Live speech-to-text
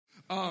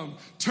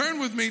Turn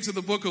with me to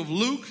the book of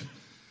Luke,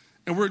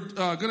 and we're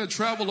going to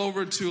travel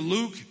over to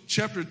Luke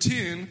chapter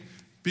 10,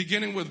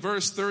 beginning with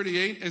verse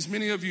 38. As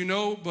many of you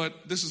know,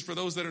 but this is for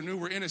those that are new,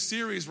 we're in a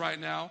series right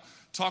now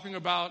talking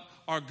about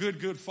our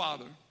good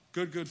Father,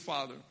 good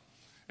Father,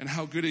 and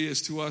how good he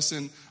is to us.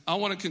 And I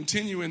want to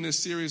continue in this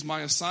series.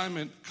 My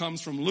assignment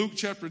comes from Luke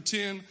chapter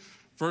 10,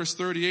 verse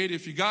 38.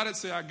 If you got it,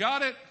 say, I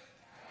got it.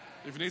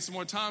 If you need some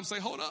more time, say,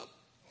 hold up.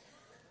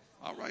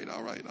 All right.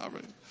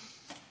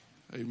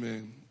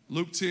 Amen.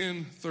 Luke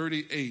 10,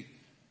 38.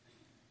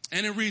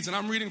 And it reads, and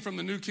I'm reading from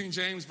the New King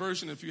James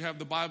Version. If you have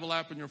the Bible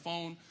app on your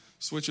phone,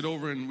 switch it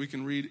over and we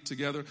can read it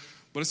together.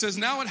 But it says,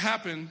 now it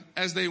happened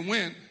as they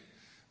went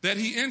that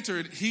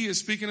he is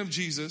speaking of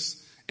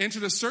Jesus,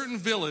 entered a certain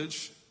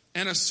village,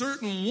 and a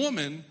certain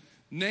woman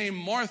named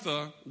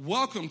Martha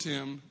welcomed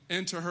him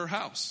into her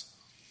house.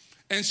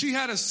 And she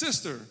had a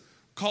sister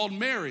called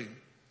Mary,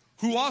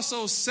 who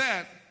also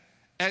sat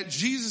at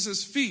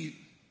Jesus' feet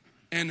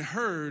and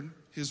heard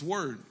his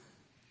word.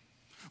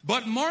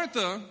 But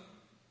Martha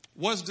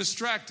was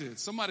distracted.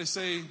 Somebody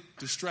say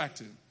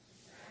distracted.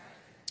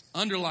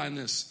 Underline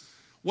this.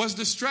 Was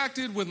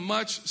distracted with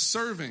much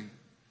serving.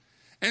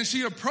 And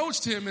she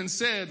approached him and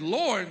said,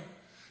 Lord,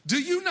 do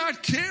you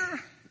not care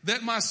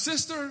that my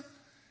sister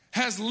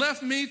has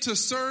left me to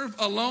serve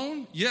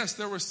alone? Yes,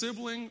 there were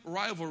sibling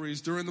rivalries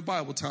during the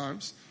Bible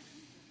times.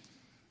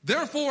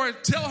 Therefore,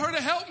 tell her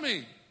to help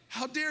me.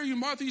 How dare you,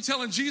 Martha? You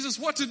telling Jesus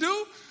what to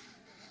do?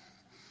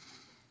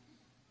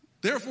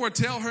 Therefore,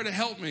 tell her to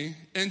help me.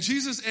 And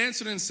Jesus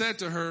answered and said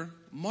to her,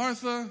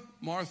 Martha,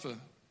 Martha.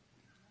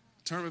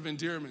 Term of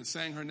endearment,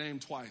 saying her name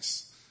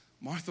twice.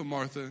 Martha,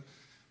 Martha,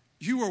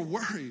 you are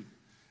worried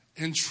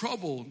and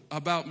troubled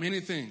about many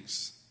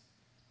things.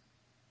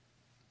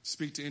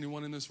 Speak to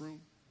anyone in this room.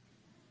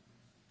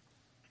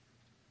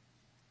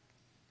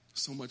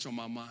 So much on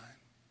my mind.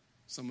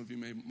 Some of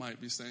you might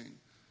be saying,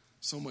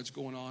 so much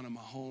going on in my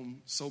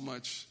home, so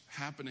much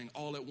happening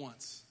all at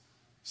once.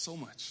 So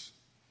much.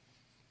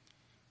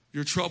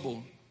 You're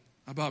troubled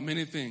about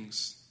many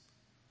things,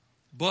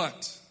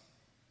 but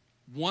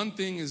one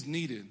thing is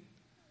needed,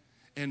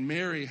 and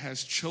Mary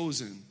has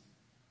chosen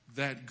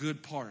that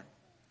good part,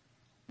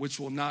 which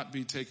will not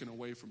be taken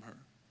away from her.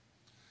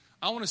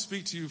 I want to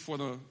speak to you for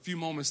the few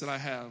moments that I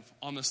have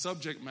on the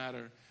subject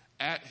matter,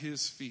 at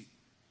his feet.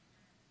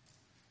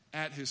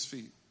 At his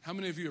feet. How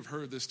many of you have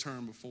heard this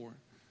term before?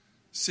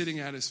 Sitting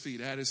at his feet,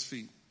 at his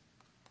feet.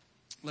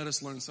 Let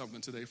us learn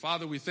something today.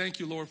 Father, we thank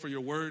you, Lord, for your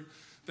word.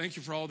 Thank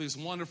you for all these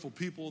wonderful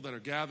people that are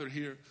gathered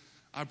here.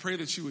 I pray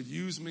that you would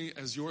use me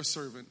as your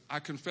servant. I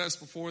confess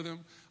before them,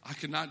 I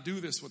cannot do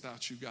this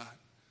without you, God.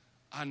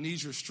 I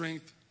need your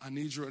strength. I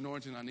need your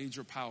anointing. I need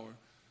your power.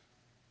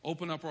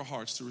 Open up our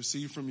hearts to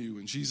receive from you.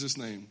 In Jesus'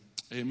 name,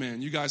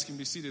 amen. You guys can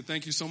be seated.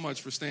 Thank you so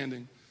much for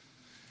standing.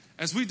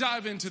 As we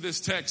dive into this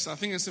text, I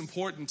think it's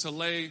important to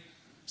lay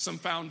some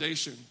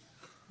foundation.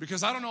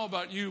 Because I don't know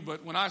about you,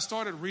 but when I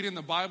started reading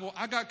the Bible,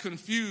 I got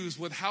confused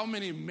with how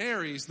many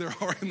Marys there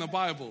are in the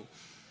Bible.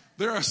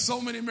 There are so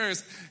many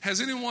Marys.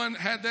 Has anyone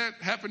had that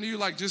happen to you?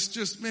 Like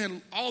just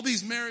man, all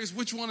these Marys,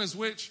 which one is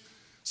which?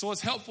 So it's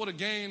helpful to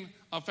gain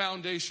a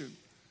foundation.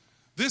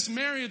 This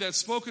Mary that's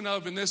spoken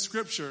of in this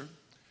scripture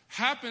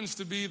happens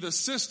to be the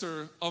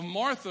sister of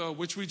Martha,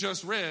 which we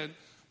just read,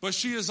 but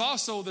she is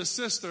also the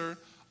sister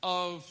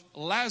of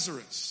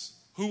Lazarus,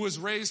 who was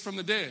raised from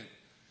the dead.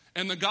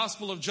 In the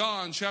Gospel of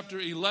John, chapter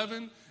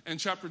 11 and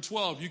chapter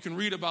 12, you can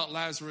read about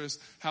Lazarus,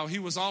 how he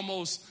was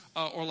almost,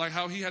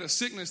 how he had a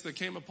sickness that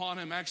came upon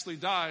him, actually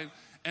died,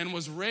 and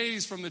was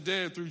raised from the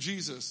dead through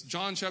Jesus.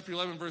 John chapter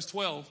 11, verse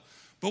 12.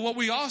 But what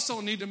we also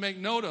need to make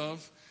note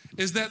of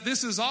is that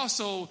this is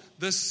also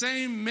the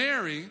same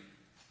Mary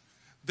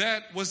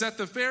that was at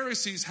the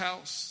Pharisees'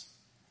 house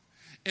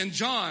in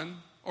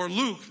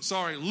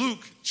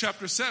Luke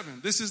chapter 7.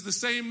 This is the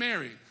same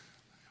Mary.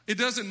 It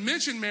doesn't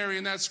mention Mary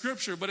in that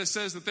scripture, but it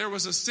says that there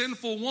was a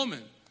sinful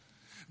woman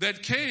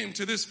that came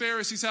to this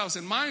Pharisee's house.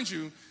 And mind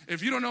you,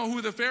 if you don't know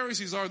who the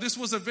Pharisees are, this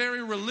was a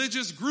very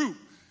religious group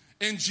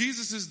in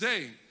Jesus'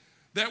 day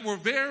that were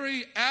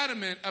very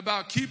adamant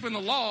about keeping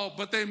the law,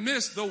 but they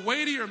missed the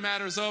weightier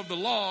matters of the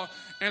law,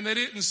 and they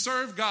didn't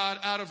serve God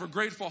out of a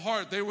grateful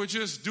heart. They were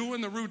just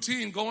doing the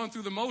routine, going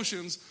through the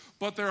motions,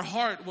 but their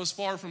heart was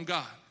far from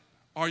God.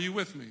 Are you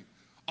with me?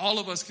 All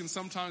of us can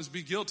sometimes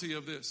be guilty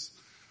of this.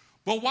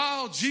 But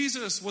while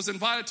Jesus was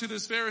invited to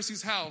this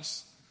Pharisee's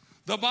house,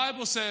 the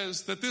Bible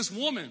says that this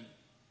woman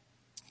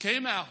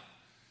came out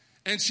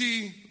and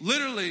she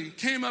literally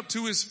came up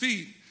to his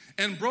feet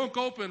and broke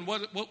open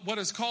what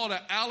is called an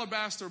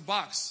alabaster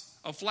box,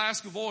 a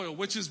flask of oil,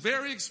 which is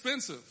very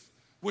expensive,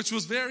 which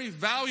was very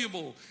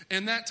valuable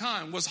in that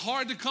time, was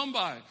hard to come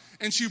by.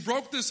 And she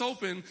broke this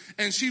open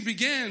and she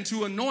began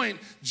to anoint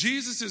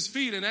Jesus'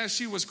 feet. And as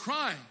she was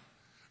crying,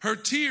 her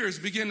tears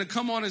began to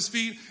come on his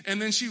feet, and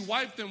then she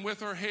wiped them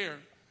with her hair.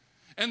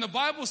 And the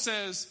Bible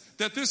says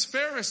that this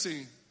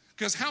Pharisee,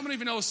 because how many of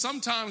you know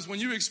sometimes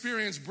when you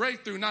experience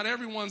breakthrough, not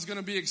everyone's going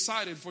to be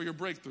excited for your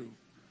breakthrough.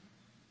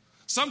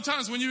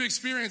 Sometimes when you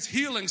experience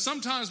healing,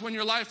 sometimes when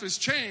your life has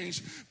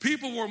changed,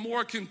 people were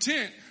more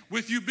content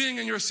with you being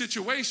in your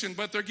situation,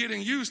 but they're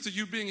getting used to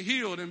you being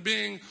healed and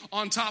being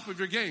on top of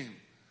your game.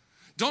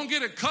 Don't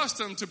get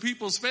accustomed to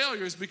people's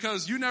failures,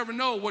 because you never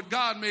know what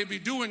God may be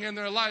doing in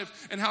their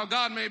life and how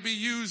God may be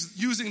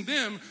using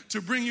them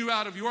to bring you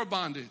out of your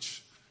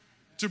bondage,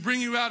 to bring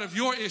you out of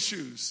your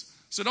issues.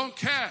 So don't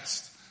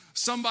cast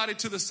somebody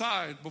to the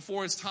side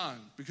before it's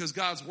time, because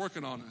God's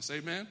working on us.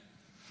 Amen.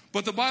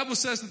 But the Bible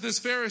says that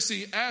this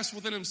Pharisee asked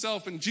within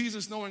himself, and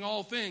Jesus, knowing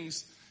all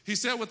things, he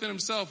said within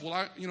himself,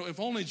 well, if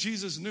only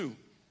Jesus knew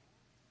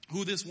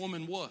who this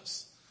woman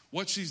was,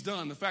 what she's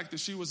done, the fact that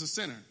she was a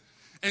sinner.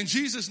 And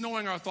Jesus,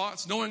 knowing our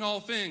thoughts, knowing all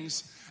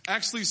things,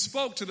 actually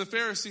spoke to the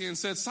Pharisee and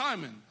said,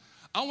 Simon,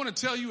 I want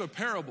to tell you a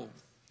parable.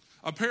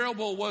 A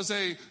parable was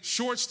a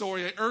short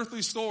story, an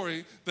earthly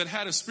story that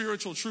had a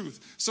spiritual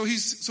truth. So he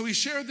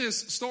shared this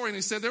story, and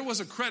he said there was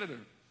a creditor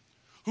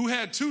who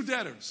had two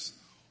debtors.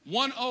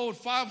 One owed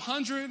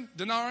 500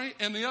 denarii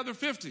and the other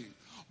 50.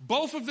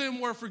 Both of them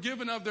were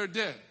forgiven of their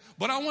debt.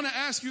 But I want to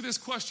ask you this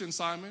question,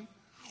 Simon.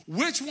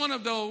 Which one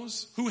of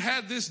those who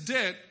had this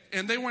debt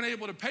and they weren't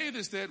able to pay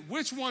this debt,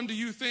 which one do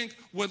you think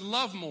would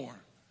love more?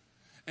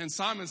 And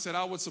Simon said,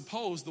 I would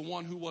suppose the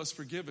one who was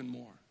forgiven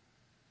more.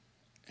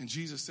 And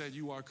Jesus said,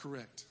 you are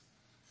correct.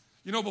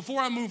 Before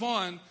I move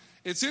on,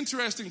 it's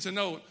interesting to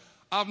note,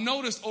 I've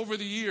noticed over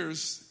the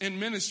years in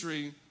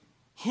ministry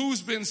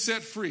who's been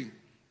set free,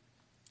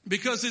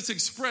 because it's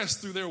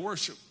expressed through their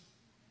worship.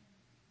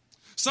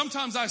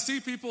 Sometimes I see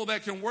people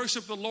that can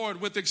worship the Lord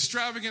with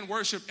extravagant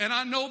worship, and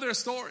I know their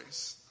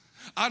stories.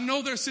 I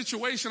know their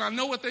situation. I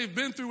know what they've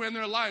been through in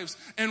their lives.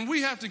 And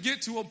we have to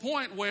get to a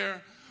point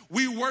where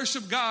we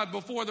worship God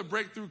before the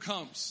breakthrough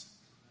comes.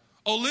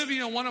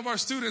 Olivia, one of our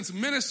students,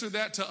 ministered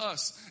that to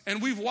us. And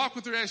we've walked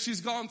with her as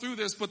she's gone through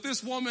this. But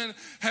this woman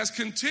has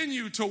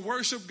continued to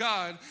worship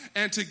God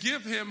and to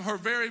give him her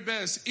very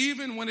best,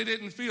 even when it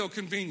didn't feel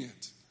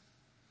convenient.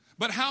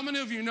 But how many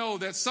of you know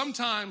that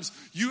sometimes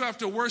you have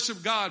to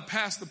worship God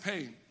past the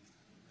pain?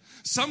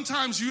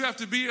 Sometimes you have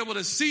to be able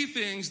to see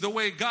things the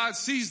way God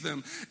sees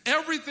them.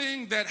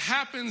 Everything that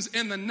happens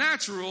in the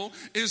natural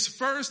is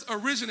first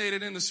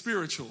originated in the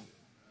spiritual.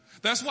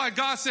 That's why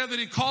God said that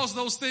he calls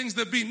those things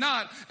that be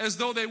not as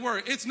though they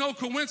were. It's no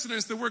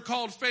coincidence that we're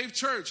called Faith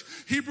Church.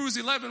 Hebrews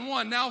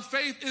 11:1. Now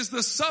faith is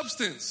the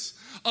substance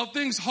of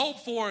things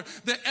hoped for,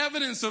 the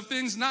evidence of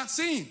things not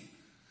seen.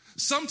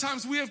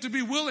 Sometimes we have to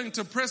be willing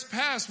to press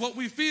past what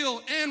we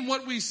feel and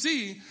what we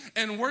see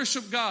and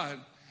worship God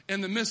in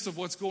the midst of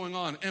what's going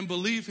on and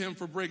believe him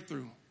for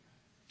breakthrough.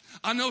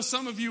 I know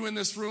some of you in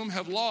this room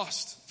have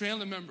lost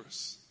family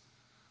members.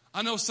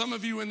 I know some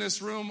of you in this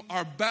room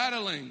are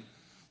battling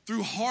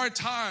through hard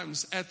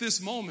times at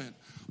this moment.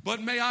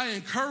 But may I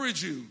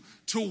encourage you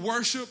to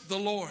worship the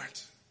Lord,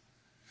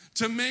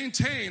 to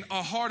maintain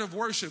a heart of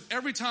worship.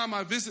 Every time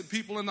I visit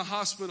people in the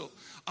hospital,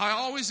 I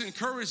always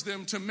encourage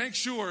them to make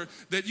sure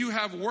that you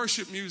have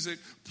worship music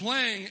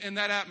playing in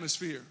that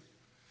atmosphere.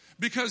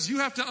 Because you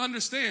have to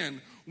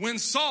understand, when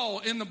Saul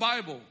in the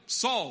Bible,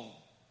 Saul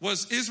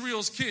was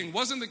Israel's king,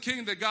 wasn't the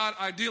king that God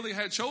ideally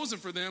had chosen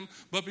for them,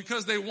 but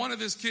because they wanted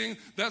this king,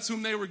 that's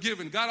whom they were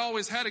given. God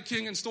always had a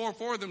king in store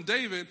for them,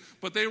 David,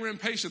 but they were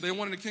impatient. They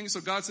wanted a king,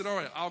 so God said, all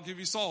right, I'll give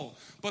you Saul.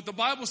 But the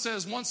Bible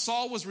says once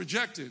Saul was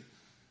rejected,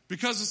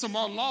 because of some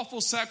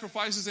unlawful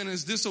sacrifices and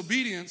his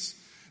disobedience,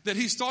 that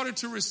he started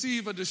to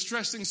receive a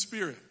distressing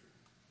spirit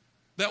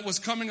that was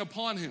coming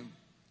upon him.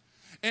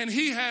 And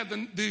he had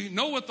the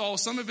know-it-all.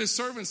 Some of his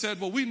servants said,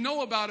 well, we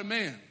know about a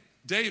man,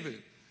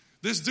 David,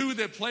 this dude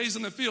that plays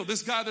in the field,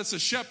 this guy that's a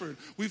shepherd.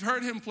 We've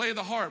heard him play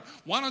the harp.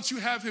 Why don't you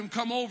have him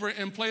come over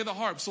and play the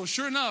harp? So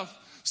sure enough,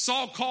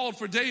 Saul called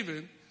for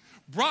David,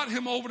 brought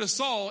him over to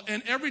Saul,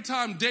 and every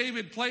time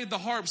David played the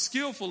harp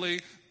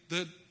skillfully,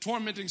 the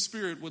tormenting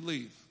spirit would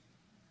leave.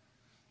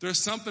 There's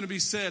something to be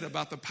said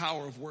about the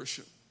power of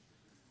worship.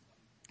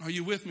 Are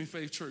you with me,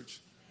 Faith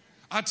Church?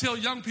 I tell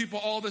young people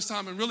all this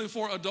time, and really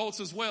for adults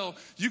as well,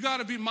 you got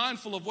to be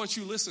mindful of what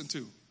you listen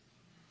to.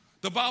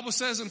 The Bible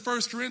says in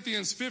 1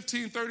 Corinthians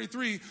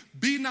 15:33,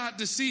 be not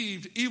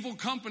deceived, evil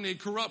company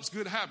corrupts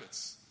good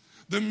habits.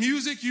 The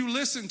music you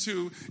listen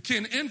to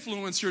can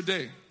influence your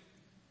day.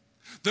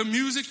 The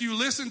music you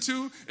listen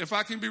to, if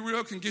I can be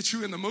real, can get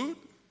you in the mood.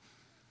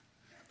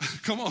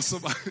 Come on,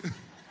 somebody.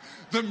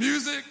 The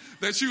music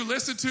that you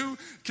listen to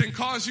can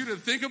cause you to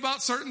think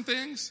about certain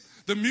things.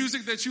 The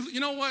music that you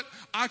know what?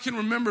 I can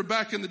remember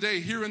back in the day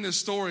hearing this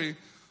story.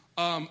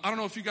 I don't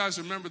know if you guys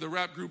remember the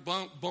rap group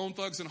Bone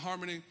Thugs and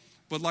Harmony,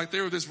 but like they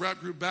were this rap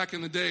group back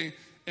in the day,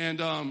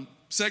 and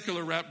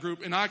secular rap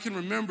group. And I can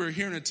remember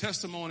hearing a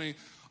testimony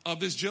of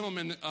this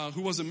gentleman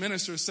who was a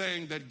minister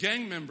saying that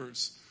gang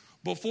members,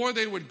 before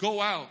they would go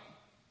out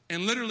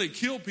and literally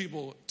kill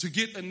people to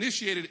get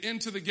initiated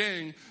into the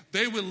gang,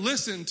 they would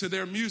listen to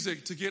their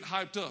music to get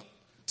hyped up,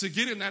 to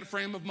get in that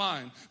frame of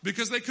mind,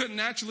 because they couldn't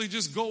naturally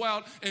just go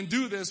out and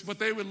do this, but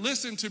they would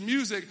listen to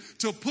music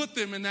to put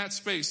them in that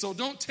space. So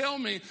don't tell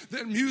me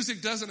that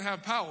music doesn't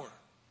have power.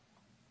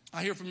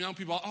 I hear from young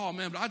people, oh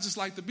man, but I just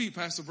like the beat,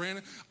 Pastor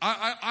Brandon.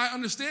 I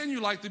understand you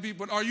like the beat,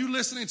 but are you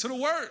listening to the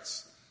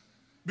words?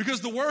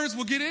 Because the words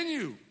will get in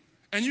you.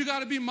 And you got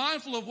to be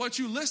mindful of what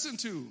you listen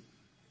to,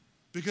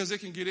 because it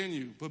can get in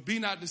you. But be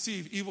not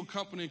deceived. Evil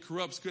company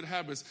corrupts good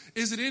habits.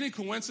 Is it any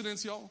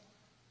coincidence, y'all,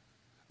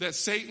 that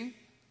Satan,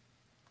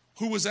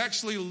 who was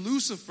actually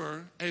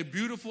Lucifer, a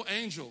beautiful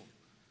angel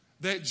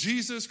that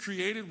Jesus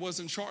created, was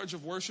in charge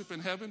of worship in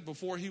heaven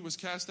before he was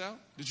cast out?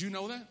 Did you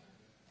know that?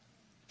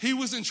 He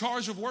was in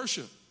charge of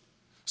worship.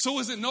 So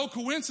is it no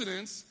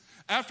coincidence,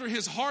 after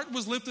his heart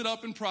was lifted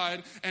up in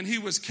pride and he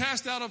was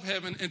cast out of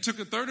heaven and took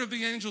a third of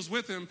the angels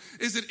with him,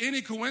 is it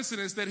any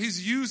coincidence that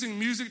he's using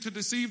music to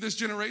deceive this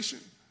generation?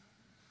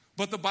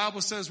 But the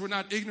Bible says we're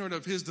not ignorant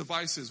of his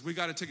devices. We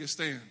got to take a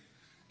stand.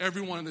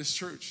 Everyone in this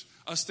church,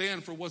 a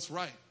stand for what's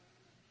right.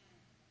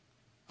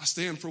 A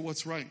stand for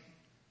what's right.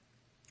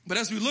 But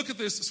as we look at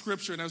this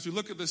scripture and as we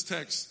look at this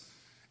text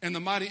and the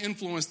mighty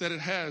influence that it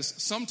has,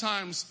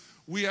 sometimes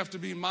we have to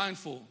be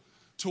mindful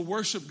to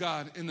worship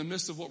God in the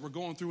midst of what we're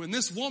going through. And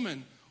this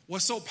woman,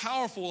 what's so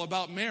powerful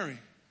about Mary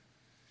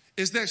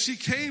is that she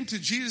came to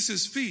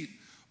Jesus' feet,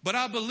 but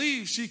I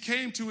believe she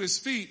came to his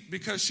feet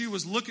because she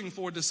was looking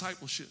for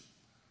discipleship.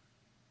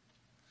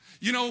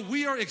 You know,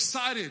 we are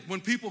excited when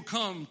people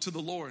come to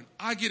the Lord.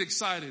 I get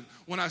excited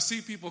when I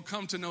see people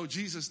come to know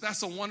Jesus.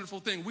 That's a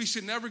wonderful thing. We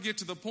should never get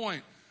to the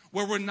point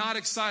where we're not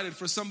excited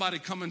for somebody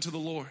coming to the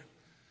Lord.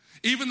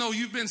 Even though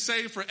you've been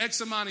saved for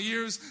X amount of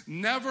years,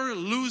 never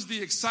lose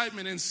the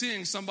excitement in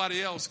seeing somebody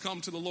else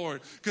come to the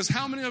Lord. Because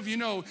how many of you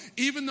know,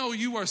 even though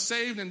you are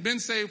saved and been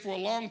saved for a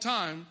long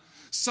time,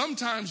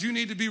 sometimes you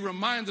need to be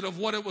reminded of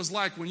what it was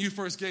like when you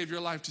first gave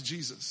your life to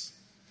Jesus.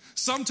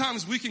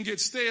 Sometimes we can get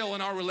stale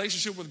in our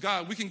relationship with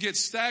God. We can get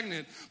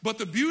stagnant. But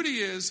the beauty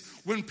is,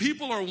 when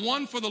people are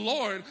one for the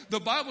Lord, the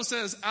Bible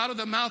says, out of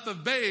the mouth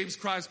of babes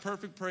cries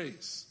perfect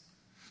praise.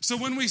 So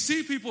when we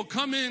see people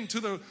come into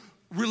the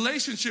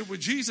relationship with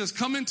Jesus,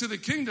 come into the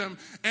kingdom,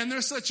 and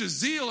there's such a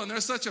zeal and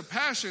there's such a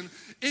passion,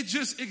 it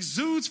just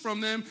exudes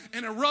from them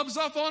and it rubs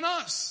off on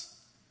us.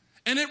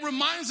 And it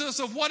reminds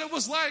us of what it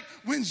was like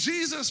when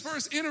Jesus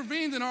first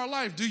intervened in our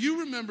life. Do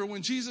you remember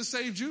when Jesus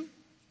saved you?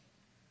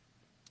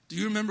 Do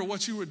you remember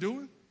what you were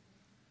doing?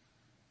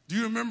 Do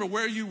you remember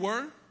where you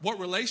were? What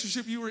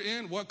relationship you were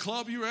in? What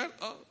club you were at?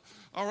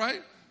 All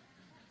right.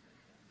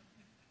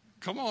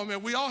 Come on,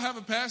 man. We all have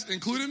a past,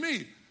 including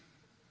me.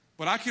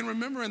 But I can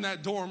remember in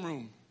that dorm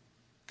room,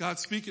 God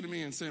speaking to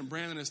me and saying,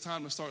 Brandon, it's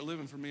time to start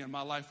living for me, and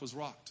my life was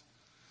rocked.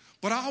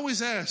 But I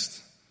always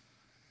asked,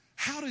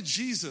 how did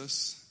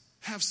Jesus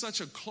have such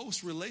a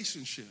close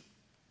relationship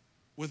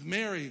with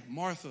Mary,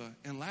 Martha,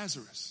 and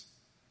Lazarus?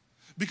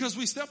 Because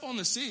we step on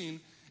the scene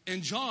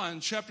in John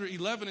chapter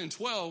 11 and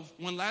 12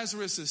 when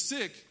Lazarus is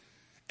sick,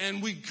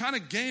 and we kind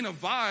of gain a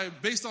vibe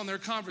based on their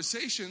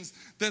conversations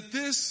that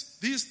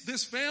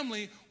this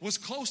family was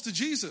close to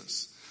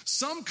Jesus.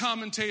 Some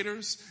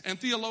commentators and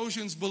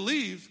theologians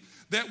believe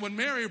that when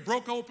Mary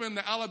broke open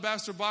the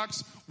alabaster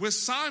box with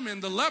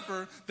Simon the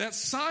leper, that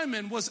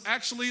Simon was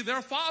actually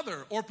their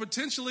father or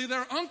potentially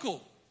their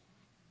uncle.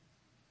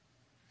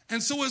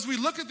 And so as we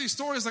look at these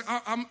stories, like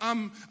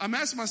I'm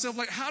asking myself,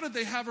 like, how did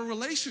they have a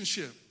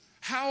relationship?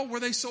 How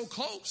were they so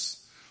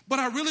close? But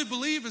I really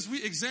believe as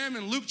we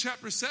examine Luke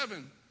chapter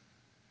 7,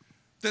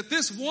 that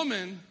this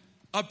woman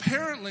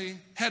apparently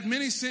had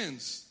many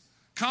sins.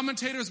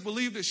 Commentators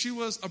believe that she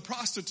was a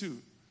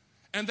prostitute.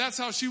 And that's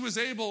how she was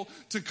able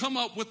to come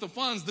up with the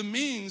funds, the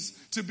means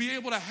to be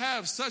able to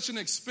have such an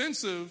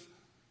expensive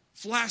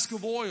flask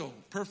of oil,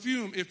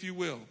 perfume, if you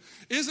will.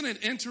 Isn't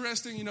it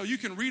interesting? You know, you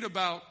can read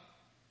about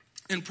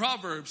in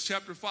Proverbs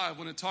chapter 5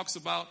 when it talks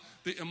about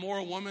the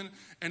immoral woman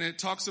and it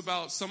talks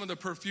about some of the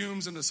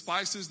perfumes and the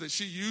spices that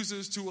she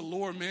uses to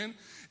allure men.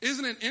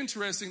 Isn't it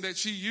interesting that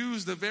she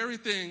used the very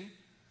thing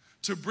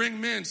to bring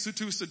men,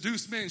 to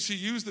seduce men? She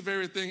used the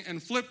very thing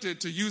and flipped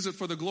it to use it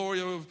for the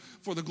glory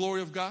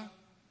of God.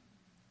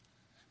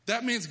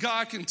 That means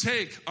God can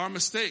take our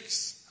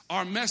mistakes,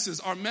 our messes,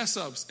 our mess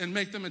ups, and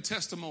make them a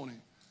testimony.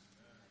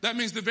 That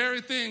means the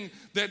very thing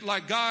that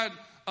like God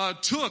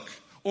took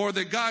or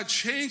that God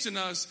changed in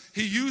us,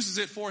 he uses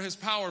it for his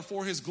power,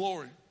 for his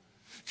glory.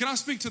 Can I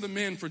speak to the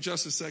men for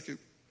just a second?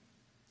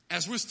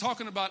 As we're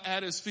talking about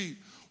at his feet,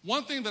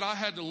 one thing that I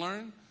had to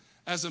learn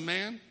as a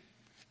man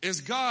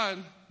is God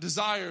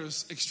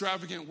desires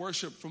extravagant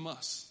worship from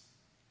us.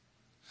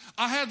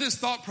 I had this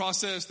thought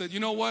process that, you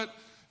know what,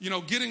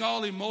 getting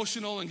all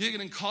emotional and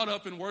getting caught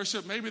up in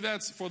worship, maybe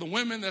that's for the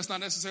women, that's not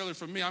necessarily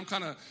for me. I'm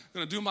kind of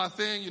going to do my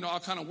thing, I'll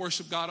kind of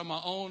worship God on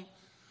my own.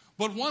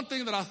 But one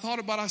thing that I thought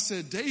about, I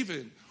said,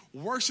 David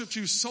worshiped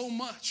you so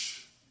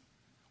much.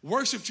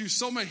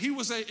 He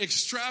was an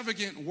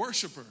extravagant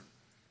worshiper.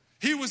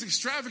 He was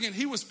extravagant.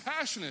 He was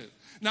passionate.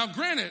 Now,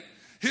 granted,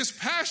 his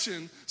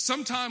passion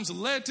sometimes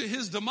led to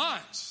his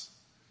demise.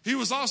 He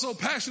was also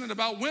passionate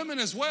about women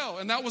as well,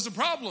 and that was a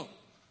problem.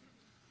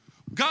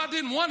 God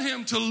didn't want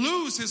him to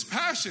lose his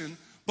passion,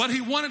 but he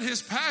wanted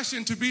his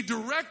passion to be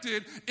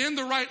directed in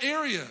the right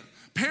area.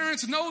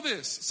 Parents know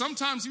this.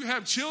 Sometimes you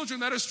have children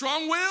that are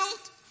strong-willed.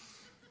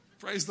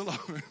 Praise the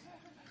Lord.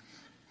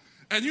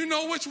 And you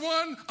know which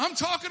one I'm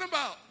talking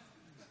about,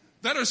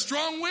 that are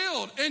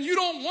strong-willed. And you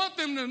don't want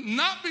them to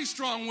not be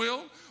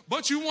strong-willed,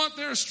 but you want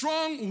their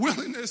strong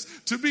willingness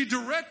to be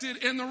directed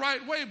in the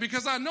right way.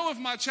 Because I know if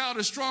my child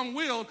is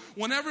strong-willed,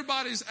 when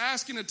everybody's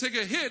asking to take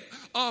a hit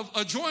of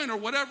a joint or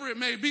whatever it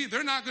may be,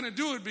 they're not going to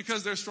do it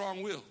because they're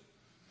strong-willed.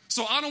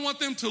 So I don't want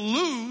them to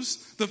lose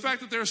the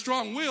fact that they're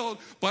strong-willed,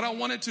 but I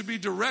want it to be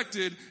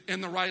directed in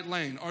the right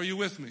lane. Are you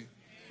with me?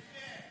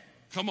 Amen.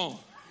 Come on.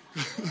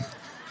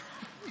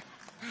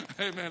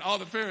 Amen. All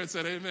the parents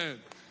said amen.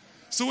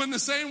 So in the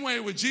same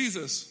way with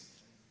Jesus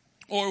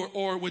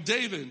or with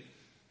David,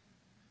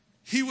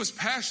 he was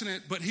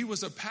passionate, but he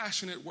was a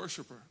passionate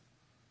worshiper.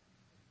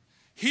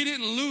 He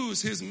didn't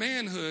lose his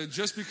manhood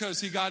just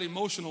because he got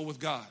emotional with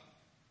God.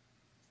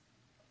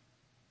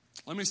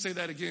 Let me say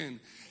that again.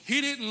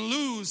 He didn't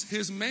lose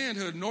his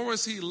manhood, nor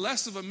was he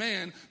less of a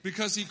man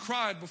because he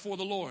cried before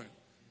the Lord.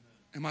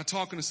 Am I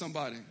talking to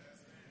somebody?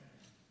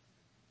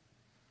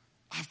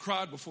 I've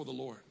cried before the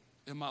Lord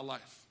in my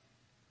life.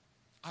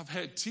 I've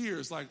had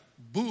tears like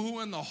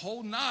boo-hooing the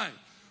whole night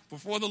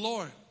before the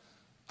Lord.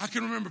 I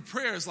can remember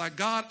prayers like,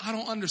 God, I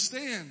don't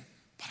understand,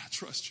 but I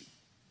trust you.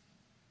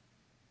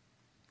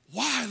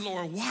 Why,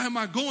 Lord? Why am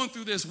I going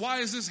through this? Why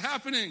is this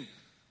happening?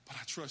 But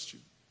I trust you.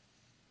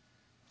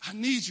 I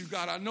need you,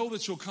 God. I know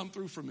that you'll come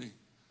through for me.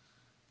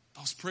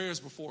 Those prayers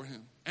before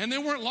him. And they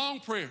weren't long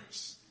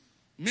prayers.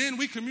 Men,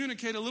 we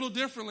communicate a little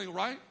differently,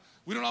 right?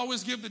 We don't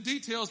always give the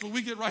details, but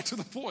we get right to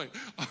the point,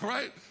 all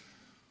right?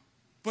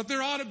 But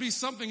there ought to be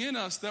something in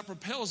us that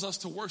propels us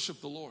to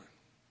worship the Lord.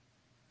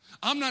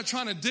 I'm not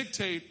trying to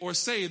dictate or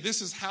say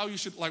this is how you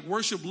should, like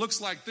worship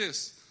looks like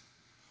this.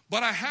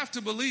 But I have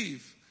to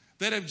believe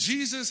that if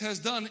Jesus has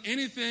done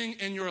anything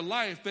in your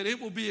life, that it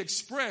will be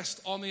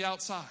expressed on the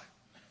outside.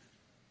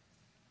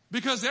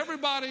 Because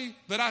everybody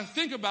that I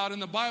think about in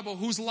the Bible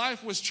whose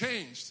life was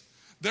changed,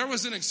 there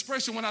was an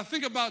expression. When I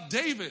think about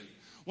David,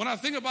 when I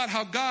think about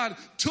how God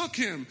took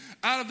him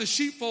out of the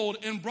sheepfold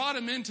and brought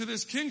him into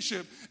this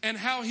kingship and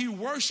how he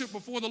worshiped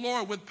before the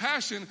Lord with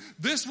passion,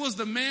 this was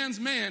the man's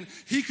man.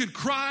 He could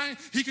cry,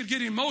 he could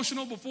get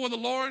emotional before the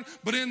Lord,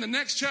 but in the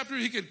next chapter,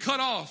 he could cut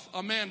off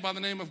a man by the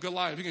name of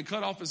Goliath. He could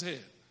cut off his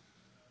head.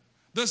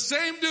 The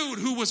same dude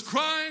who was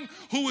crying,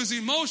 who was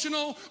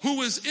emotional, who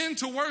was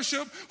into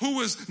worship, who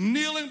was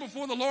kneeling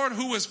before the Lord,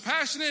 who was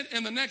passionate,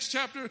 in the next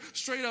chapter,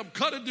 straight up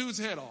cut a dude's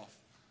head off.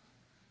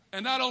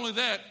 And not only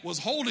that, was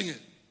holding it.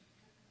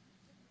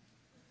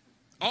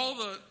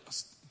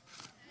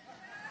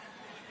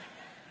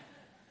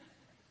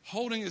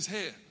 Holding his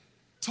head.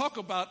 Talk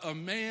about a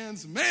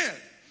man's man.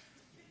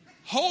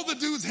 Hold the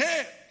dude's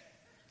head.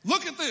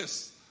 Look at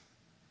this.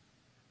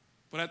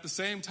 But at the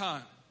same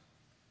time,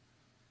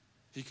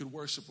 he could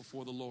worship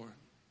before the Lord.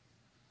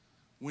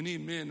 We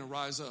need men to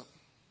rise up,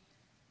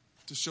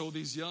 to show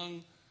these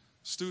young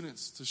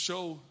students, to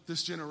show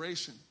this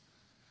generation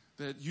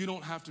that you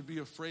don't have to be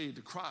afraid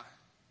to cry.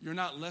 You're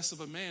not less of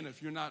a man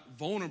if you're not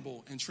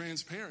vulnerable and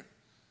transparent.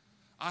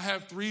 I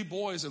have 3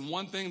 boys, and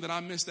one thing that I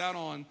missed out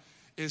on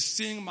is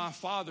seeing my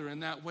father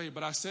in that way.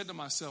 But I said to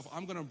myself,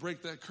 I'm going to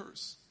break that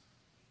curse.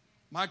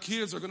 My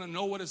kids are going to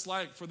know what it's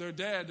like for their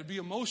dad to be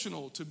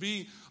emotional, to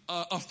be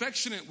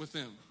affectionate with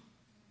them.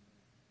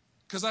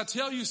 Because I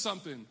tell you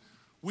something,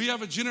 we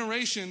have a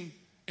generation,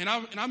 and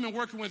I've been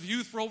working with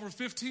youth for over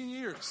 15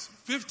 years.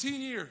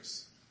 15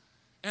 years.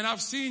 And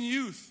I've seen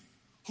youth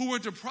who were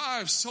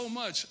deprived so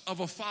much of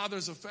a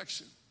father's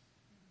affection.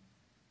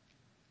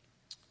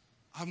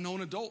 I've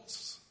known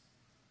adults,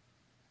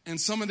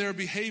 and some of their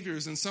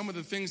behaviors and some of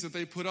the things that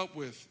they put up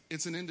with,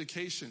 it's an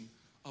indication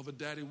of a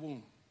daddy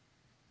wound.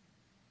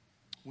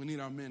 We need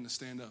our men to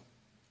stand up.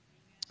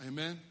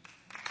 Amen?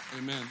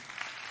 Amen.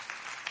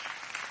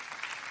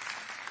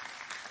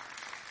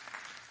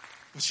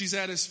 But she's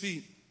at his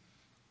feet,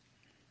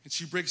 and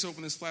she breaks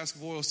open this flask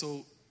of oil.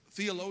 So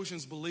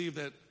theologians believe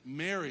that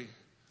Mary,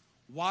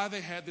 why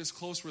they had this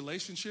close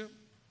relationship,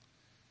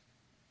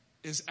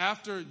 is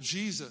after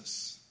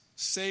Jesus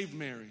saved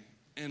Mary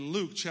in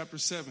Luke chapter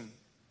 7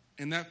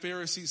 in that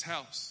Pharisee's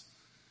house.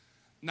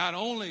 Not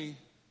only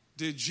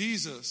did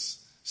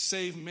Jesus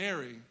save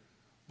Mary,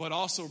 but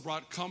also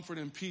brought comfort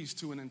and peace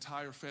to an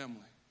entire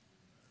family.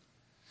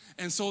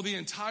 And so the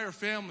entire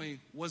family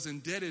was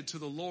indebted to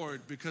the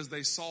Lord because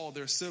they saw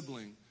their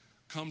sibling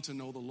come to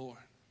know the Lord.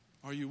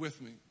 Are you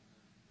with me?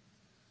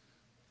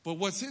 But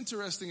what's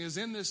interesting is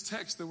in this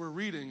text that we're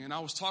reading, and I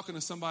was talking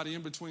to somebody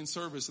in between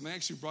service, and they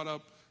actually brought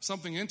up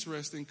something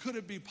interesting. Could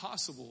it be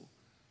possible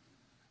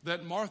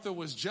that Martha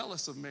was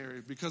jealous of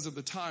Mary because of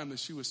the time that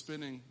she was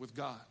spending with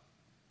God?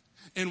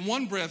 In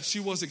one breath,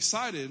 she was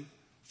excited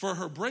for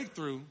her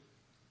breakthrough,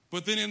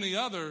 but then in the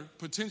other,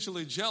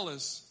 potentially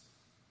jealous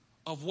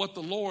of what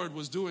the Lord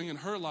was doing in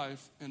her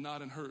life and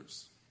not in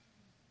hers.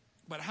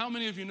 But how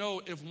many of you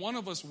know if one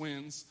of us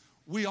wins,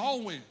 we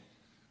all win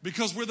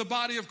because we're the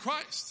body of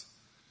Christ?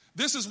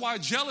 This is why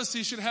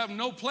jealousy should have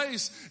no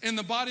place in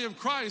the body of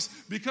Christ,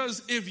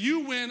 because if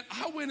you win,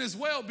 I win as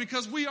well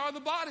because we are the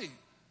body.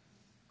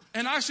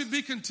 And I should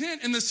be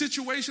content in the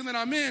situation that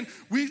I'm in.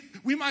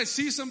 We might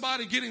see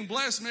somebody getting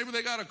blessed. Maybe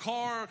they got a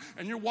car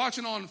and you're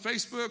watching on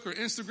Facebook or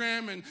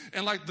Instagram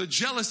and like the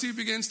jealousy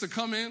begins to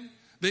come in.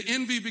 The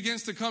envy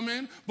begins to come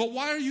in. But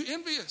why are you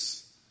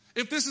envious?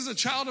 If this is a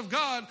child of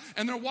God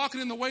and they're walking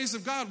in the ways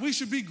of God, we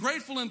should be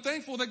grateful and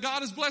thankful that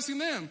God is blessing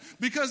them.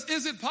 Because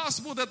is it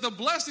possible that the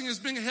blessing is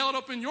being held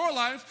up in your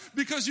life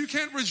because you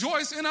can't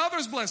rejoice in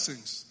others'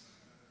 blessings?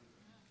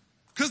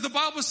 Because the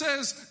Bible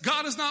says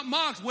God is not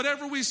mocked.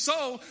 Whatever we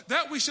sow,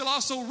 that we shall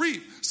also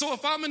reap. So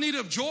if I'm in need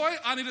of joy,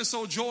 I need to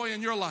sow joy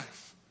in your life.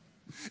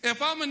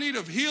 If I'm in need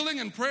of healing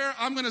and prayer,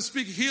 I'm going to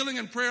speak healing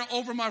and prayer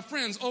over my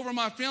friends, over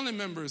my family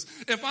members.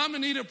 If I'm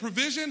in need of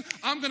provision,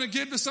 I'm going to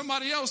give to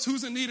somebody else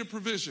who's in need of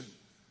provision.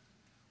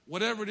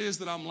 Whatever it is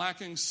that I'm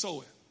lacking,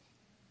 sow it.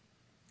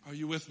 Are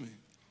you with me?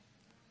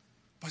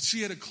 But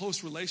she had a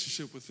close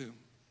relationship with him.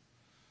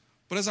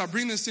 But as I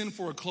bring this in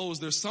for a close,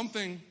 there's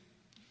something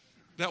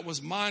that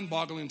was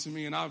mind-boggling to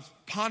me, and I've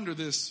pondered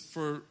this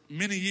for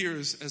many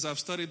years as I've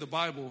studied the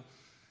Bible.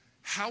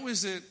 How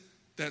is it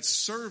that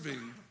serving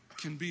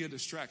can be a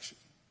distraction?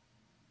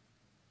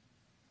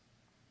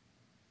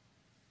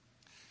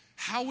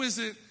 How is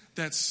it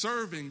that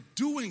serving,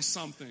 doing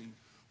something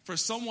for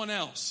someone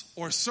else,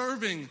 or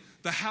serving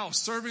the house,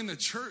 serving the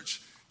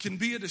church, can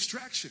be a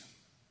distraction?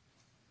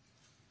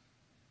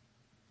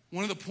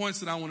 One of the points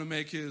that I want to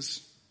make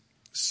is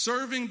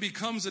serving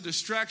becomes a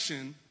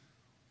distraction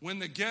when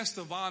the guest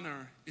of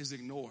honor is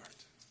ignored.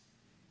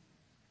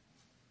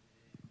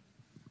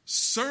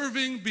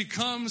 Serving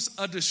becomes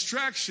a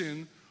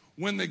distraction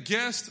when the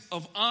guest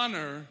of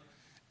honor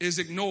is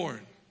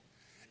ignored.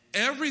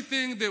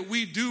 Everything that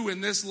we do in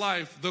this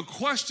life, the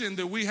question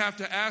that we have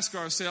to ask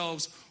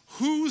ourselves,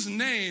 whose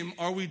name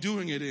are we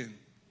doing it in?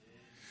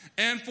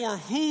 And for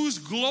whose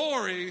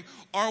glory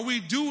are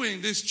we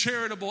doing this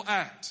charitable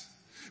act?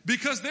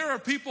 Because there are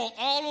people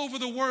all over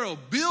the world,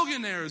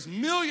 billionaires,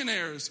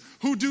 millionaires,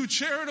 who do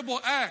charitable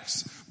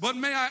acts. But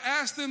may I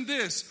ask them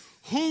this,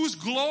 whose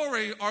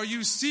glory are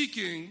you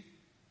seeking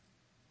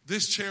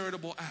this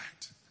charitable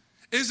act?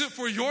 Is it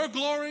for your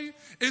glory?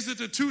 Is it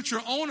to toot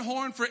your own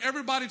horn for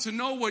everybody to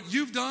know what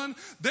you've done?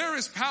 There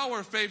is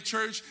power, Faith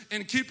Church,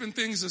 in keeping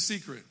things a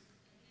secret.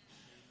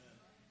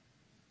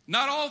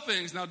 Not all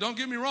things. Now, don't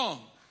get me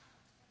wrong.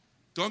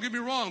 Don't get me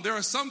wrong. There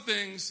are some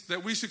things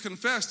that we should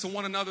confess to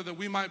one another that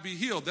we might be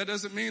healed. That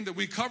doesn't mean that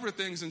we cover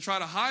things and try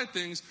to hide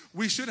things.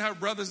 We should have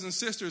brothers and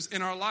sisters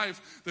in our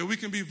life that we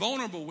can be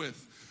vulnerable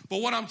with.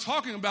 But what I'm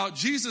talking about,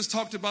 Jesus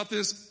talked about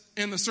this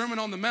in the Sermon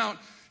on the Mount.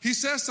 He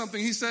says something.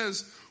 He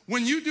says,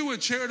 when you do a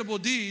charitable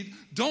deed,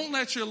 don't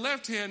let your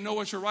left hand know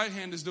what your right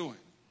hand is doing.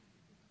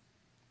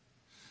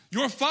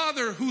 Your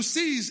Father who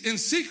sees in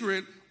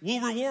secret will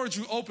reward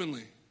you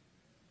openly.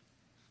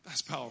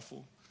 That's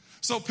powerful.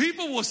 So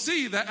people will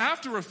see the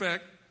after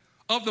effect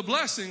of the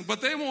blessing,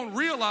 but they won't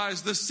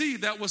realize the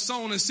seed that was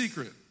sown in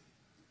secret.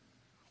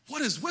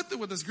 What is with it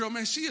with this girl?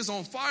 Man, she is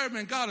on fire.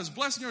 Man, God is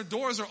blessing her.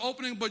 Doors are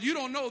opening, but you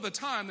don't know the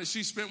time that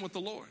she spent with the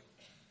Lord.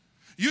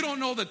 You don't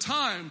know the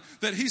time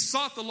that he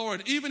sought the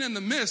Lord, even in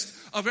the midst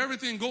of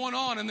everything going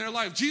on in their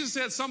life. Jesus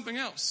said something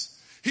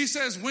else. He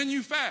says, when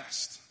you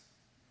fast,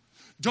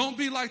 don't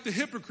be like the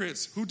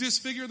hypocrites who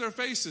disfigure their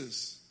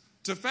faces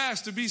to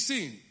fast to be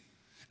seen.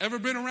 Ever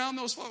been around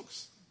those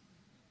folks?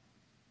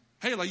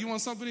 Hey, like, you want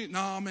something to eat?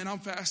 No, man, I'm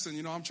fasting.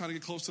 You know, I'm trying to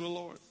get close to the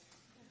Lord.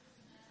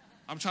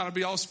 I'm trying to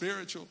be all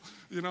spiritual,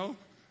 you know.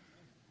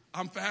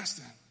 I'm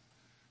fasting.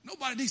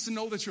 Nobody needs to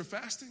know that you're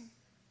fasting.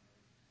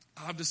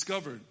 I've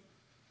discovered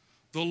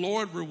the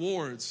Lord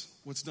rewards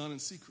what's done in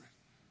secret.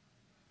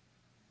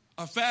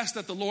 A fast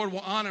that the Lord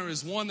will honor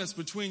is one that's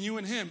between you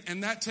and him,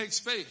 and that takes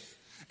faith,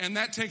 and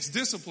that takes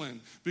discipline.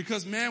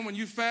 Because, man, when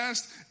you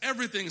fast,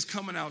 everything's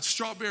coming out.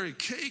 Strawberry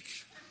cake,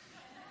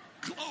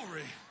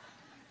 glory.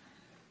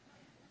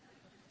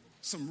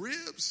 Some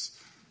ribs.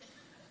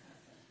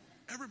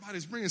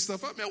 Everybody's bringing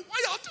stuff up. Man,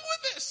 why y'all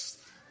doing this?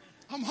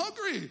 I'm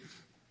hungry.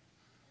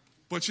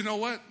 But you know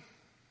what?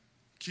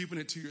 Keeping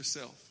it to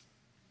yourself.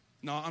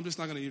 No, I'm just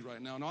not going to eat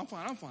right now. No, I'm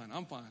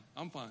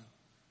fine.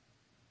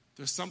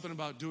 There's something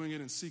about doing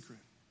it in secret.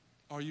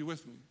 Are you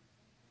with me?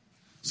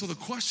 So the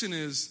question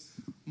is,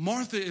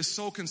 Martha is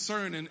so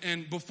concerned.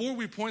 And before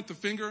we point the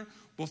finger,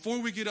 before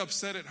we get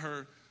upset at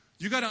her,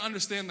 you got to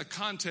understand the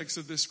context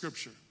of this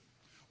scripture.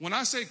 When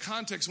I say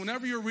context,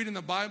 whenever you're reading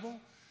the Bible,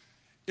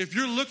 if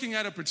you're looking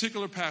at a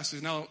particular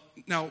passage, now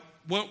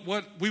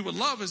what we would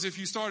love is if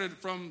you started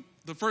from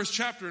the first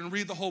chapter and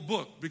read the whole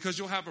book, because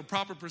you'll have a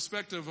proper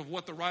perspective of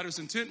what the writer's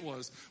intent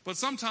was. But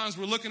sometimes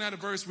we're looking at a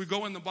verse, we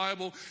go in the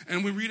Bible,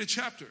 and we read a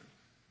chapter.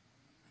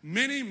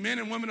 Many men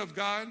and women of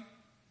God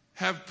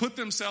have put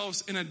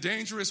themselves in a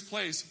dangerous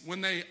place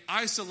when they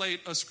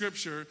isolate a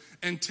scripture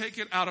and take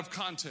it out of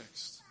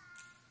context.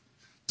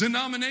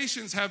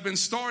 Denominations have been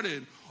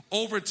started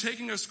over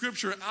taking a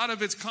scripture out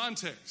of its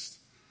context.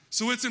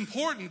 So it's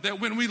important that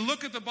when we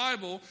look at the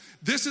Bible,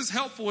 this is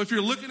helpful. If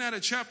you're looking at a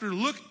chapter,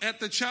 look at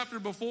the chapter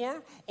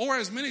before, or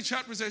as many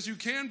chapters as you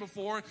can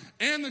before,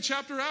 and the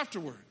chapter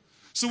afterward.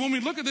 So when we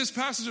look at this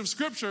passage of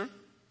scripture,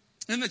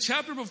 In the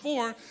chapter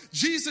before,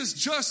 Jesus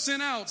just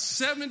sent out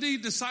 70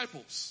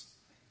 disciples.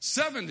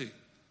 70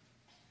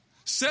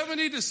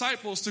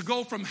 disciples to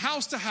go from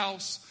house to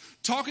house,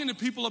 talking to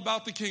people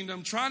about the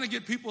kingdom, trying to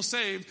get people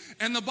saved.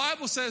 And the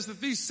Bible says that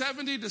these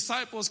 70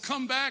 disciples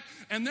come back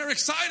and they're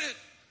excited.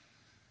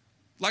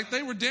 Like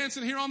they were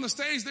dancing here on the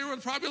stage. They were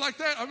probably like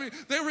that. I mean,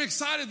 they were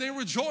excited. They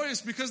were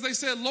joyous because they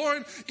said,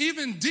 Lord,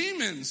 even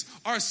demons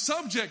are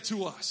subject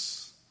to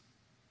us.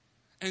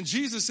 And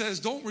Jesus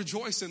says, don't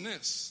rejoice in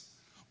this,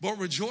 but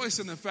rejoice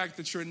in the fact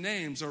that your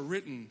names are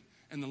written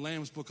in the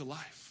Lamb's book of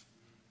life.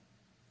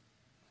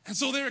 And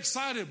so they're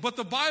excited. But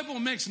the Bible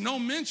makes no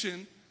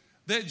mention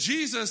that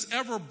Jesus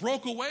ever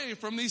broke away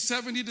from these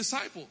 70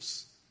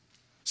 disciples.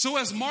 So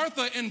as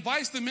Martha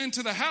invites them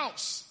into the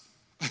house,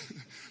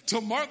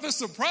 to Martha's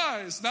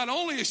surprise, not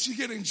only is she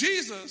getting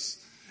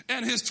Jesus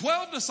and his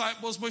 12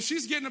 disciples, but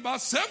she's getting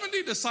about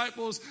 70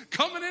 disciples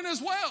coming in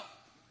as well.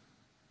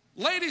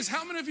 Ladies,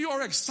 how many of you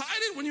are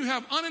excited when you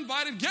have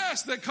uninvited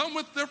guests that come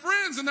with their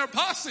friends and their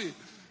posse?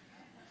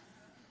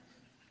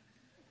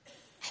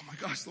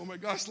 Oh my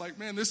gosh, like,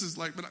 man, this is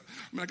like,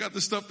 I got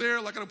this stuff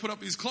there, like I gotta put up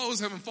these clothes,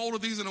 haven't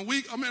folded these in a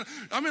week.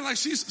 I mean, like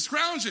she's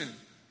scrounging.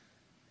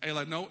 Hey,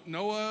 like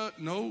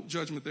no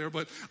judgment there,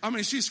 but I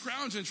mean, she's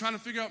scrounging, trying to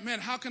figure out, man,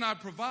 how can I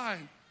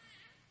provide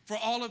for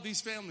all of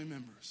these family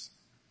members,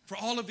 for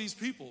all of these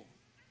people?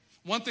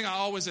 One thing I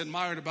always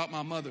admired about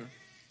my mother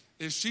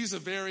is she's a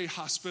very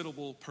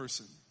hospitable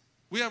person.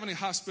 We have any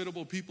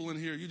hospitable people in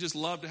here? You just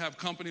love to have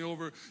company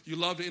over. You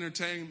love to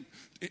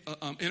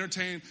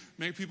entertain,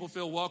 make people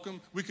feel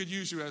welcome. We could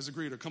use you as a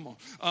greeter. Come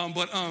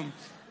on.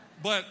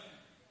 But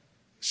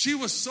she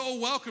was so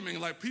welcoming.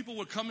 Like people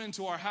would come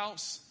into our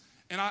house,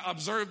 and I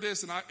observed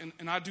this,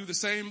 and I do the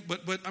same.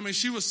 But I mean,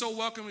 she was so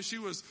welcoming. She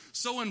was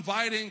so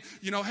inviting.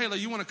 You know, hey,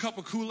 like, you want a cup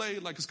of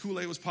Kool-Aid? Like, because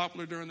Kool-Aid was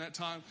popular during that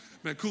time.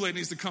 Man, Kool-Aid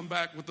needs to come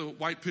back with the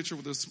white picture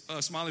with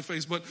a smiley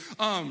face. But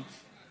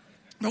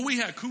we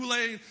had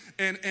Kool-Aid,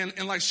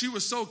 and like she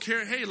was so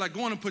caring. Hey, like,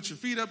 go on and put your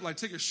feet up, like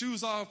take your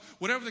shoes off,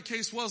 whatever the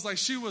case was. Like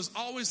she was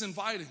always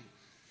inviting.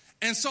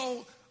 And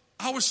so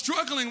I was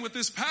struggling with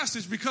this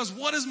passage because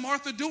what is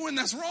Martha doing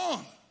that's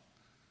wrong?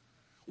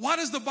 Why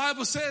does the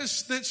Bible say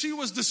that she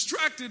was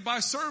distracted by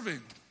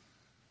serving?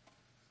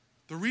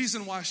 The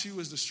reason why she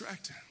was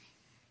distracted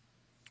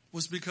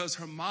was because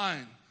her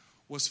mind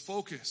was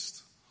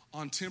focused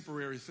on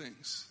temporary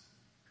things.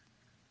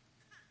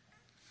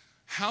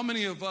 How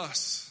many of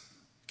us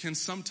can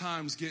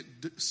sometimes get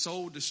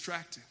so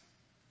distracted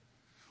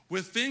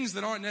with things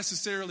that aren't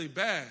necessarily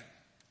bad,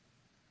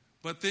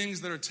 but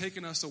things that are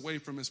taking us away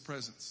from his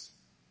presence?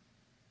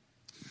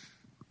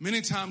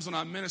 Many times when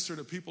I minister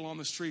to people on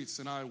the streets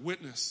and I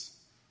witness,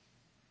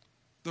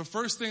 the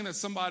first thing that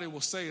somebody will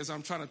say as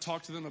I'm trying to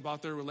talk to them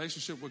about their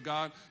relationship with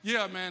God,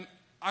 yeah, man,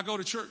 I go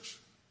to church,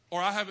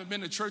 or I haven't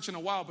been to church in a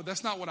while, but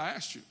that's not what I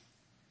asked you.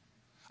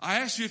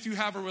 I asked you if you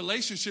have a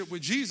relationship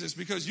with Jesus,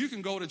 because you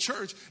can go to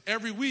church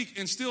every week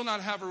and still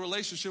not have a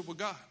relationship with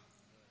God.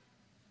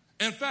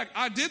 In fact,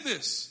 I did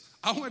this.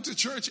 I went to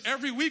church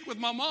every week with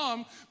my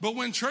mom, but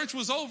when church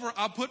was over,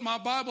 I put my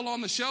Bible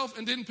on the shelf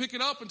and didn't pick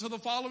it up until the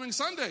following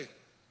Sunday.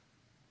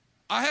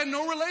 I had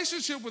no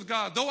relationship with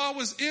God, though I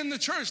was in the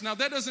church. Now,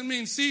 that doesn't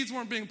mean seeds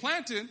weren't being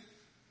planted,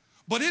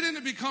 but it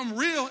didn't become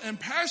real and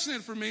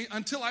passionate for me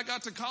until I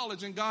got to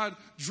college and God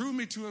drew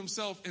me to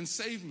himself and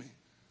saved me.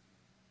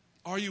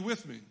 Are you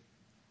with me?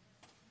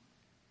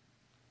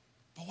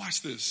 But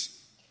watch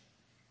this.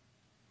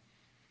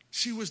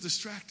 She was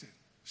distracted.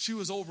 She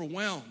was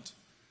overwhelmed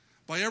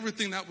by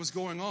everything that was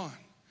going on.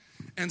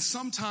 And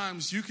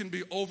sometimes you can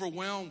be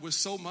overwhelmed with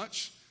so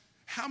much.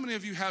 How many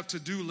of you have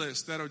to-do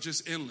lists that are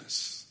just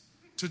endless?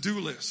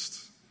 To-do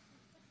list.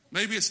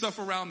 Maybe it's stuff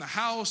around the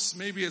house.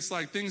 Maybe it's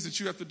like things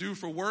that you have to do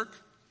for work.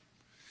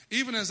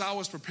 Even as I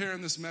was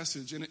preparing this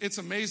message, and it's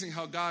amazing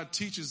how God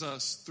teaches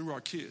us through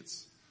our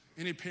kids.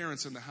 Any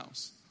parents in the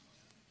house?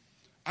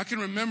 I can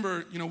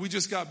remember, we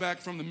just got back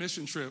from the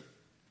mission trip,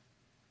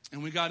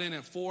 and we got in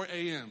at 4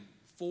 a.m.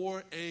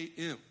 4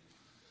 a.m.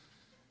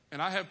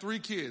 And I have 3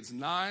 kids,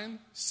 9,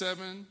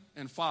 7,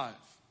 and 5.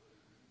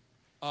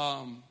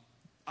 I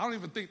don't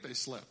even think they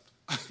slept.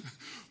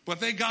 But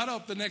they got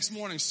up the next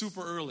morning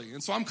super early.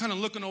 And so I'm kind of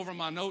looking over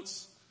my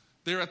notes.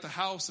 They're at the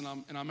house, and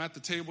I'm at the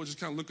table just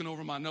kind of looking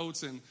over my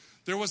notes. And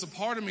there was a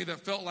part of me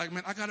that felt like,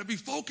 man, I got to be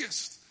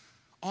focused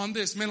on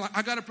this. Man, like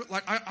I got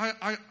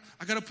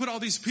to put all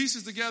these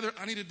pieces together.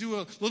 I need to do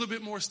a little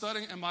bit more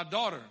studying. And my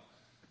daughter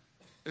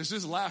is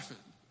just laughing.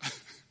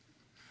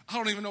 I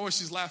don't even know what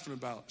she's laughing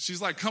about.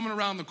 She's like coming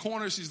around the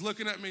corner. She's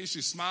looking at me.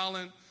 She's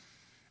smiling.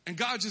 And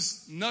God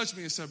just nudged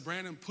me and said,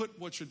 Brandon, put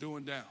what you're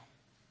doing down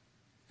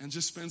and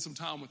just spend some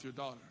time with your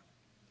daughter.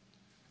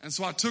 And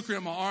so I took her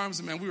in my arms,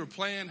 and man, we were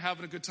playing,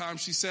 having a good time.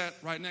 She sat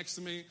right next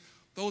to me.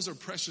 Those are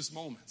precious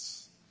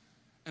moments.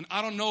 And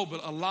I don't know,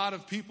 but a lot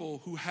of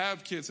people who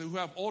have kids and who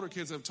have older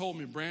kids have told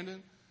me,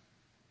 Brandon,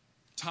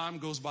 time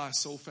goes by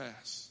so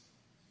fast.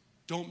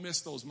 Don't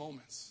miss those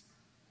moments.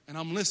 And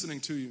I'm listening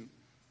to you.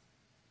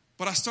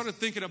 But I started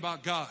thinking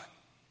about God.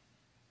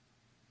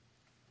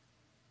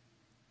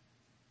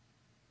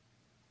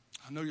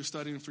 I know you're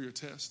studying for your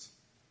test.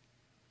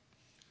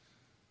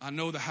 I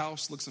know the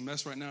house looks a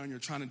mess right now and you're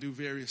trying to do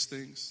various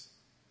things.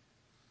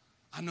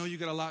 I know you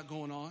got a lot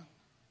going on,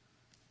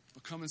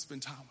 but come and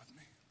spend time with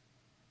me.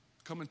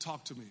 Come and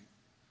talk to me.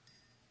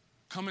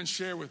 Come and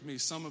share with me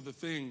some of the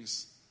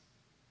things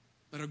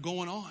that are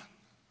going on.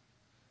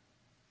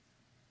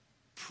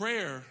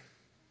 Prayer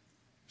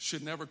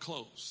should never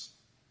close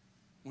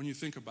when you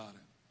think about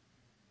it.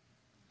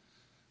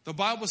 The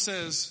Bible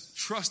says,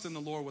 trust in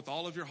the Lord with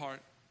all of your heart.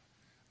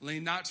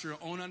 Lean not to your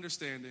own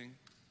understanding.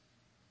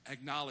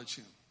 Acknowledge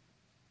him,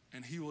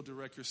 and he will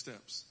direct your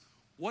steps.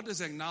 What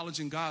does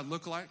acknowledging God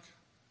look like?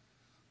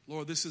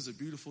 Lord, this is a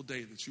beautiful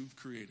day that you've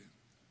created.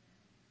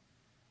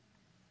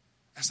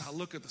 As I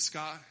look at the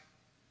sky,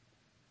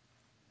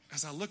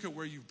 as I look at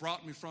where you've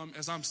brought me from,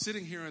 as I'm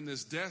sitting here in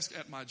this desk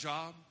at my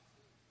job,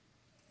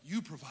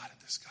 you provided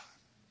this, God.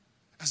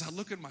 As I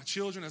look at my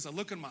children, as I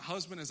look at my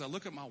husband, as I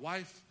look at my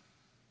wife,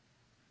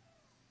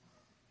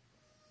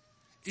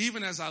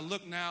 even as I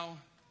look now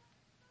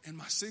in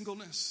my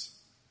singleness,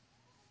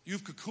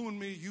 you've cocooned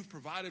me, you've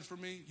provided for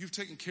me, you've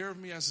taken care of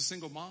me as a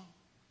single mom.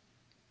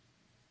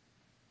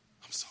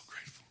 I'm so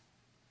grateful.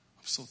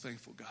 I'm so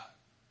thankful, God.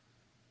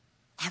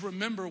 I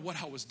remember what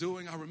I was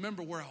doing. I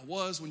remember where I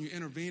was when you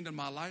intervened in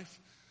my life.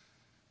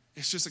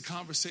 It's just a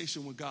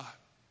conversation with God.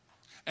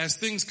 As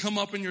things come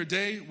up in your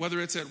day, whether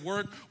it's at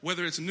work,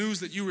 whether it's news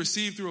that you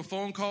receive through a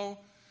phone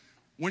call,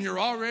 when you're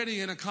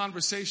already in a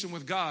conversation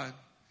with God,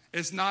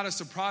 it's not as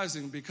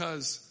surprising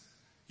because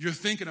you're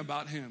thinking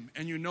about him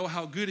and you know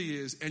how good he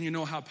is and you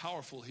know how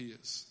powerful he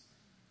is.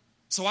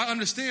 So I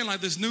understand like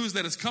this news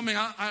that is coming.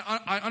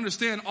 I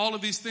understand all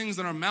of these things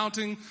that are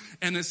mounting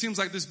and it seems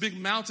like this big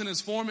mountain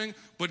is forming.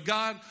 But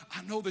God,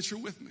 I know that you're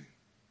with me.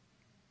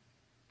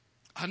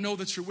 I know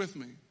that you're with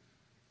me.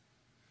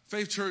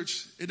 Faith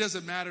Church, it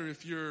doesn't matter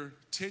if you're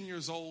 10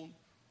 years old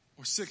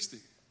or 60.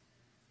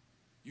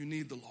 You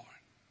need the Lord.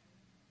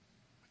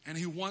 And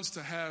he wants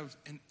to have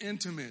an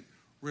intimate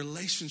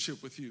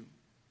relationship with you.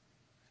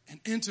 An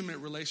intimate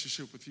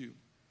relationship with you.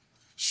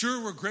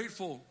 Sure, we're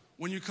grateful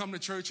when you come to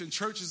church, and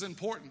church is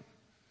important.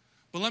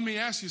 But let me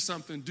ask you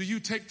something. Do you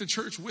take the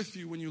church with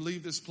you when you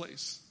leave this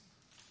place?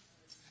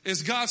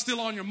 Is God still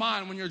on your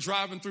mind when you're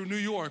driving through New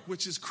York,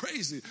 which is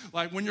crazy?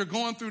 Like when you're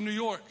going through New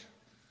York.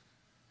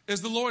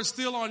 Is the Lord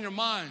still on your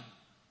mind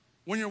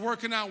when you're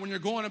working out, when you're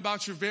going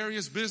about your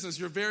various business,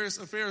 your various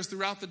affairs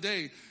throughout the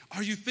day?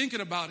 Are you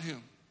thinking about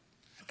him?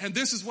 And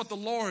this is what the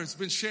Lord's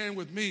been sharing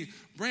with me.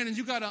 Brandon,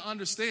 you got to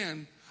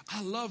understand,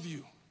 I love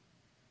you.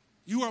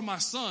 You are my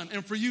son.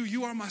 And for you,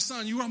 you are my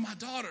son. You are my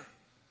daughter.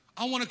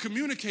 I want to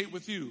communicate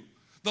with you.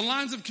 The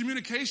lines of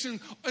communication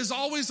is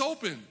always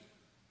open.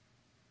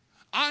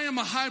 I am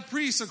a high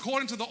priest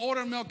according to the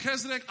order of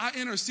Melchizedek. I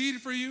intercede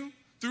for you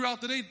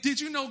throughout the day. Did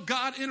you know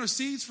God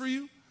intercedes for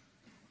you?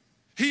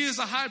 He is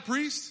a high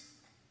priest.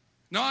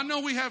 Now, I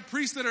know we have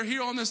priests that are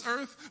here on this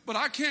earth, but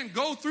I can't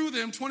go through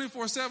them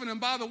 24/7.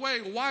 And by the way,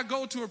 why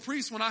go to a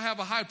priest when I have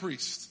a high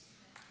priest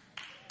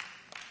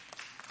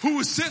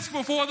who sits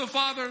before the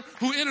Father,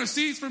 who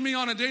intercedes for me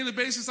on a daily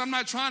basis? I'm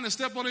not trying to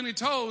step on any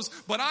toes,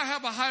 but I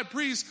have a high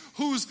priest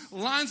whose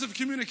lines of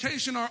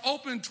communication are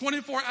open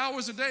 24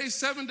 hours a day,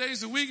 7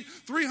 days a week,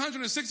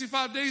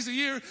 365 days a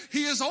year.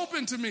 He is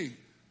open to me.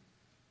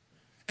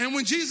 And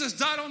when Jesus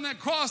died on that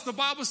cross, the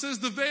Bible says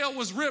the veil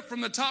was ripped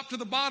from the top to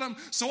the bottom,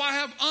 so I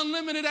have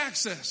unlimited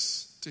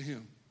access to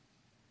him.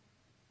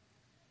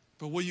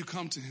 But will you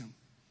come to him?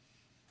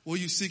 Will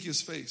you seek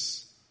his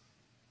face?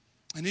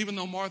 And even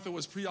though Martha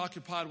was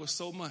preoccupied with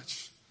so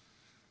much,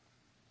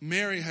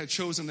 Mary had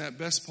chosen that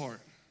best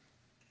part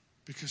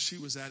because she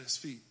was at his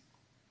feet.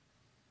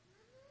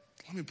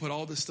 Let me put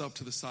all this stuff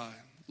to the side.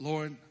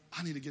 Lord,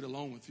 I need to get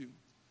alone with you.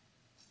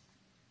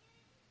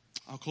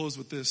 I'll close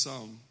with this.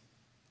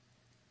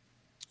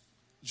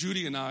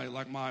 Judy and I,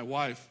 like my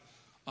wife,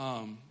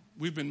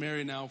 we've been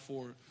married now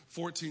for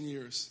 14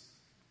 years.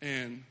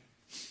 And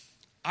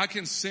I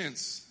can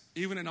sense,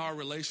 even in our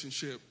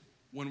relationship,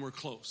 when we're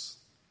close.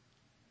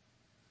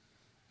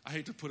 I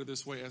hate to put it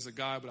this way as a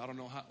guy, but I don't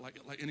know how, like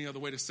any other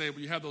way to say it,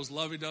 but you have those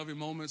lovey-dovey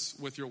moments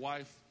with your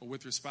wife or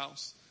with your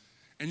spouse.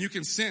 And you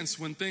can sense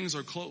when things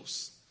are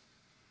close.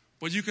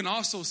 But you can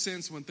also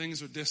sense when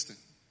things are distant.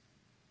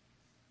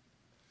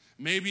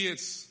 Maybe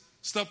it's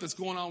stuff that's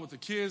going on with the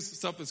kids,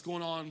 stuff that's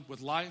going on with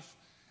life.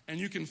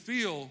 And you can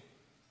feel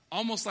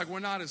almost like we're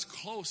not as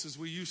close as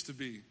we used to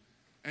be.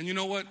 And you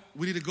know what?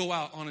 We need to go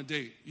out on a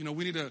date. You know,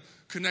 we need to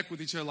connect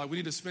with each other. Like we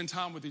need to spend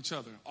time with each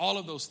other. All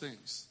of those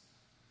things.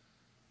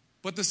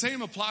 But the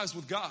same applies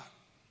with God.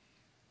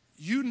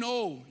 You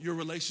know your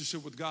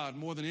relationship with God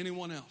more than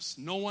anyone else.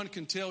 No one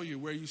can tell you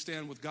where you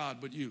stand with God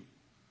but you.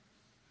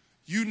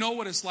 You know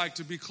what it's like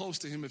to be close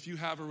to him if you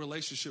have a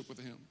relationship with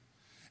him.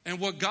 And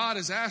what God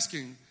is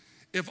asking,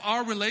 if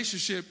our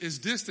relationship is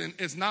distant,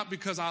 it's not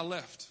because I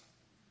left.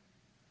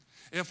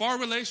 If our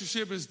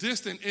relationship is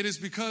distant, it is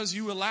because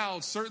you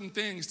allowed certain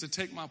things to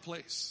take my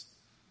place.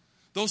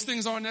 Those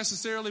things aren't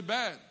necessarily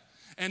bad.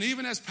 And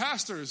even as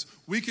pastors,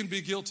 we can be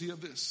guilty of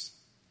this.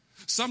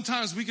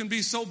 Sometimes we can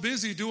be so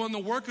busy doing the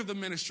work of the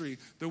ministry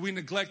that we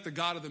neglect the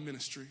God of the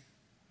ministry.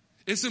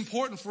 It's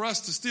important for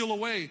us to steal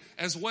away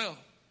as well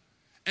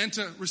and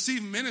to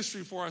receive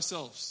ministry for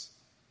ourselves,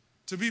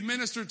 to be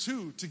ministered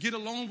to get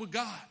alone with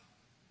God.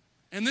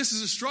 And this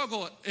is a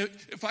struggle.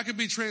 If I could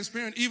be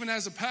transparent, even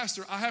as a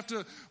pastor, I have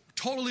to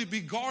totally be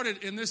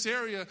guarded in this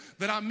area,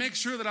 that I make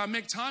sure that I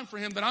make time for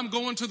him, that I'm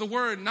going to the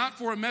Word, not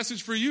for a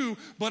message for you,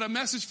 but a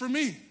message for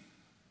me.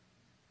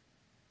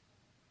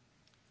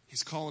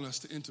 He's calling us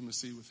to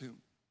intimacy with him.